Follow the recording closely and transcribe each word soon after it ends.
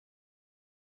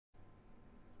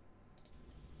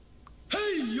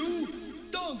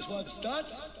Don't watch that.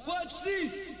 Watch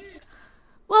this.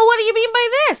 Well, what do you mean by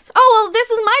this? Oh, well, this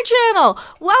is my channel.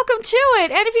 Welcome to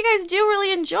it. And if you guys do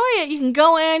really enjoy it, you can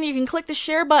go in, you can click the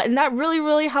share button. That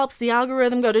really helps the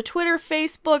algorithm. Go to Twitter,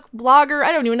 Facebook, Blogger.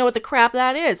 I don't even know what the crap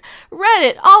that is.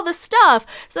 Reddit, all the stuff.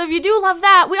 So if you do love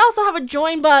that, we also have a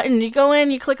join button. You go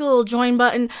in, you click the little join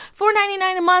button.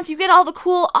 $4.99 a month. You get all the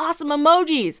cool, awesome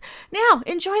emojis. Now,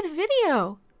 enjoy the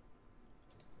video.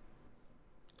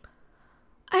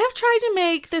 I have tried to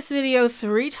make this video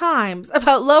 3 times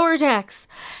about Lower Decks,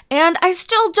 and I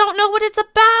still don't know what it's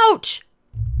about!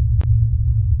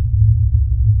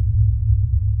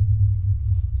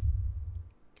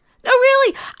 No,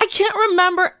 really, I can't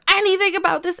remember anything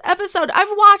about this episode. I've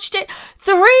watched it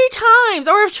 3 times,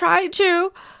 or I've tried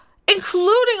to,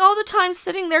 including all the time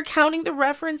sitting there counting the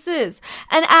references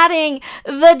and adding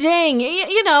the ding,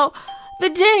 you know, the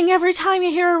ding every time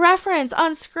you hear a reference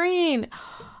on screen.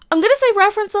 I'm going to say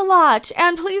reference a lot,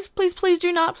 and please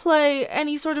do not play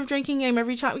any sort of drinking game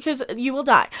every time, because you will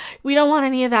die. We don't want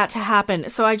any of that to happen,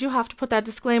 so I do have to put that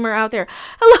disclaimer out there.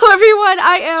 Hello everyone,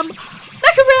 I am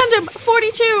Mecha Random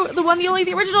 42, the one, the only,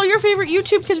 the original, your favorite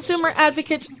YouTube consumer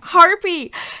advocate,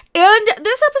 Harpy. And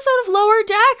this episode of Lower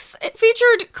Decks, it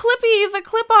featured Clippy,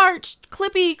 the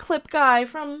Clippy clip guy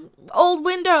from old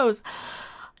Windows.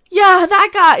 Yeah,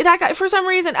 that guy, for some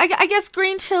reason, I guess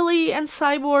Green Tilly and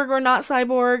Cyborg, or not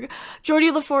Cyborg,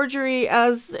 Jordy LaForgery,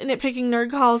 as Nitpicking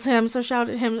Nerd calls him, so shout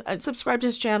at him, subscribe to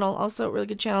his channel, also a really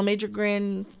good channel, Major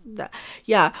Grin,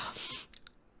 yeah.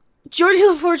 Jordy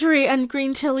LaForgery and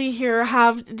Green Tilly here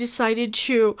have decided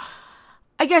to,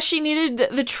 I guess she needed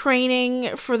the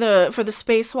training for the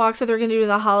spacewalks that they're gonna do to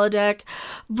the holodeck,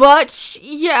 but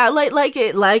yeah, like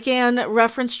in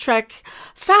reference Trek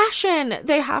fashion,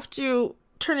 they have to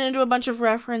turn it into a bunch of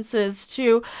references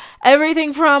to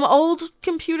everything from old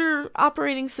computer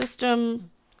operating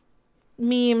system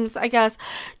memes, I guess,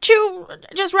 to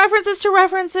just references to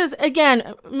references.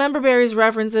 Again, member berries,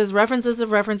 references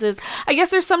of references. I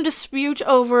guess there's some dispute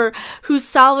over who's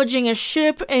salvaging a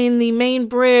ship in the main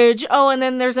bridge. Oh, and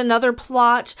then there's another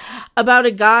plot about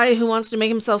a guy who wants to make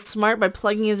himself smart by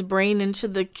plugging his brain into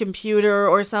the computer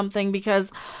or something,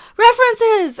 because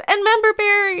references and member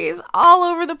berries all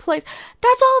over the place.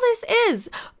 That's all this is.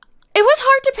 It was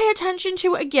hard to pay attention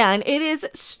to. Again, it is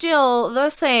still the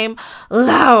same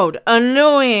loud,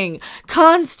 annoying,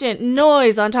 constant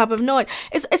noise on top of noise.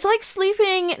 It's like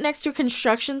sleeping next to a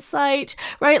construction site,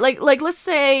 right? Like let's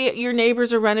say your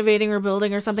neighbors are renovating or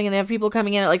building or something, and they have people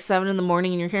coming in at like 7 in the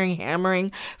morning, and you're hearing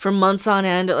hammering for months on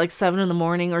end at like 7 in the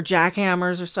morning, or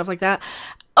jackhammers or stuff like that.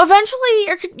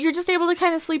 Eventually, you're just able to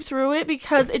kind of sleep through it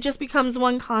because it just becomes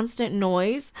one constant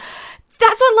noise.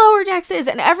 That's what Lower Decks is,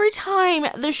 and every time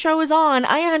the show is on,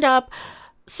 I end up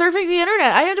surfing the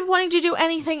internet. I end up wanting to do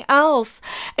anything else,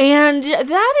 and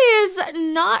that is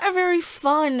not a very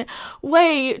fun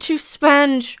way to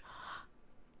spend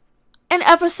an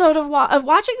episode of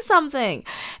watching something.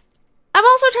 I'm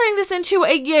also turning this into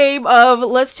a game of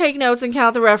let's take notes and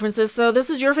count the references, so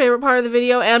this is your favorite part of the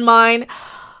video and mine.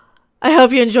 I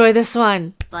hope you enjoy this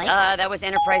one. That was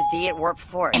Enterprise D at Warp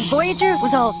 4. And Voyager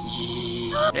was all...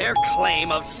 Their claim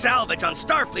of salvage on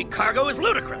Starfleet cargo is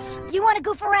ludicrous. You want to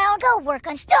goof around? Go work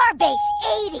on Starbase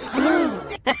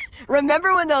 80.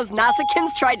 Remember when those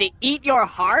Nausicaans tried to eat your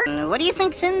heart? What do you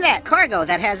think's in that cargo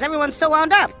that has everyone so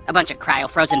wound up? A bunch of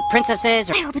cryo-frozen princesses?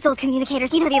 I hope it's old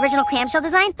communicators. You know the original clamshell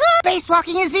design?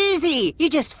 Spacewalking is easy. You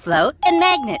just float and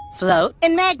magnet. Float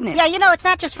and magnet. Yeah, you know, it's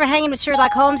not just for hanging with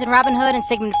Sherlock Holmes and Robin Hood and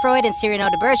Sigmund Freud and Cyrano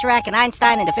de Bergerac and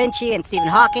Einstein and Da Vinci and Stephen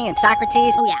Hawking and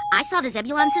Socrates. Oh yeah, I saw the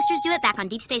Zebulon sisters do it back on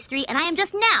Deep Space 3, and I am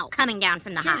just now coming down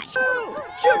from the high.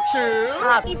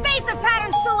 Choo-choo! Evasive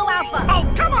pattern Sulu Alpha!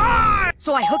 Oh, come on!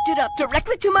 So I hooked it up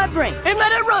directly to my brain and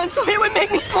let it run so it would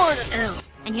make me smarter.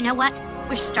 And you know what?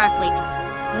 We're Starfleet.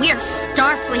 We're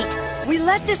Starfleet. We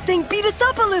let this thing beat us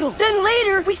up a little. Then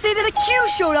later, we say that a Q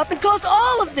showed up and caused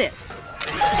all of this.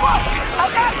 Whoa!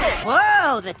 I got this!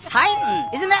 Whoa, the Titan!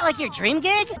 Isn't that like your dream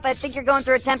gig? I think you're going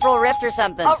through a temporal rift or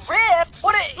something. A rift?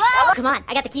 What a... Whoa! Come on,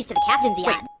 I got the keys to the captain's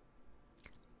yacht.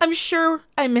 I'm sure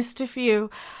I missed a few.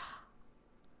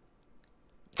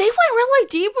 They went really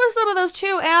deep with some of those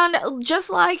too, and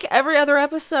just like every other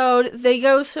episode, they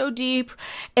go so deep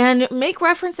and make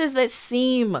references that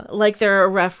seem like they're a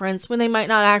reference when they might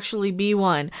not actually be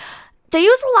one. They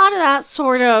use a lot of that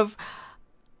sort of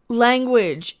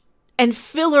language and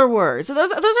filler words. So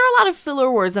those are a lot of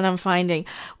filler words that I'm finding,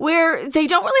 where they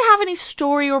don't really have any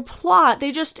story or plot.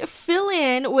 They just fill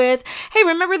in with, hey,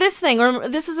 remember this thing, or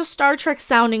this is a Star Trek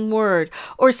sounding word,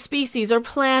 or species, or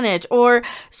planet, or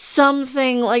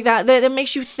something like that that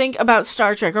makes you think about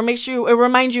Star Trek, or it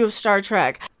reminds you of Star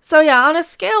Trek. So yeah, on a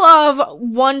scale of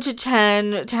 1 to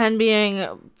 10, 10 being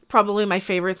probably my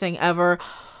favorite thing ever,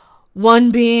 1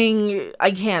 being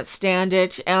I can't stand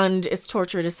it and it's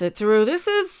torture to sit through, this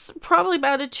is probably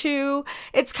about a 2.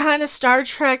 It's kind of Star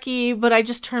Trek-y, but I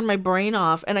just turn my brain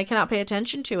off and I cannot pay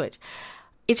attention to it.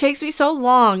 It takes me so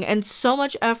long and so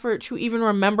much effort to even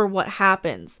remember what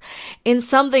happens in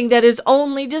something that is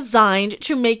only designed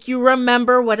to make you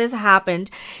remember what has happened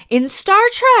in Star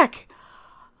Trek.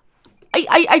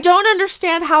 I don't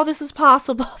understand how this is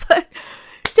possible, but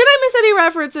did I miss any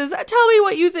references? Tell me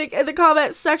what you think in the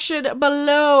comment section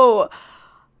below.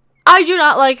 I do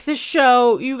not like this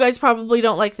show. You guys probably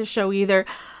don't like this show either.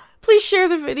 Please share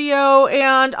the video,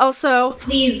 and also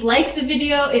please like the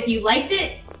video if you liked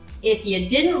it. If you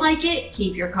didn't like it,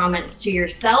 keep your comments to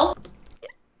yourself.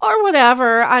 Or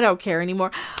whatever. I don't care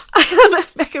anymore. I am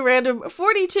Mecha Random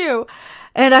 42,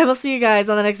 and I will see you guys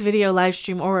on the next video, live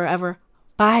stream, or wherever.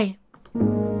 Bye.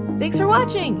 Thanks for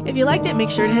watching. If you liked it,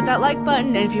 make sure to hit that like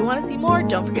button, and if you want to see more,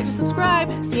 don't forget to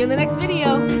subscribe. See you in the next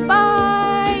video.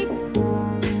 Bye.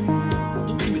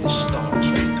 Don't give me the Star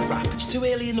Trek crap. It's too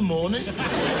early in the morning.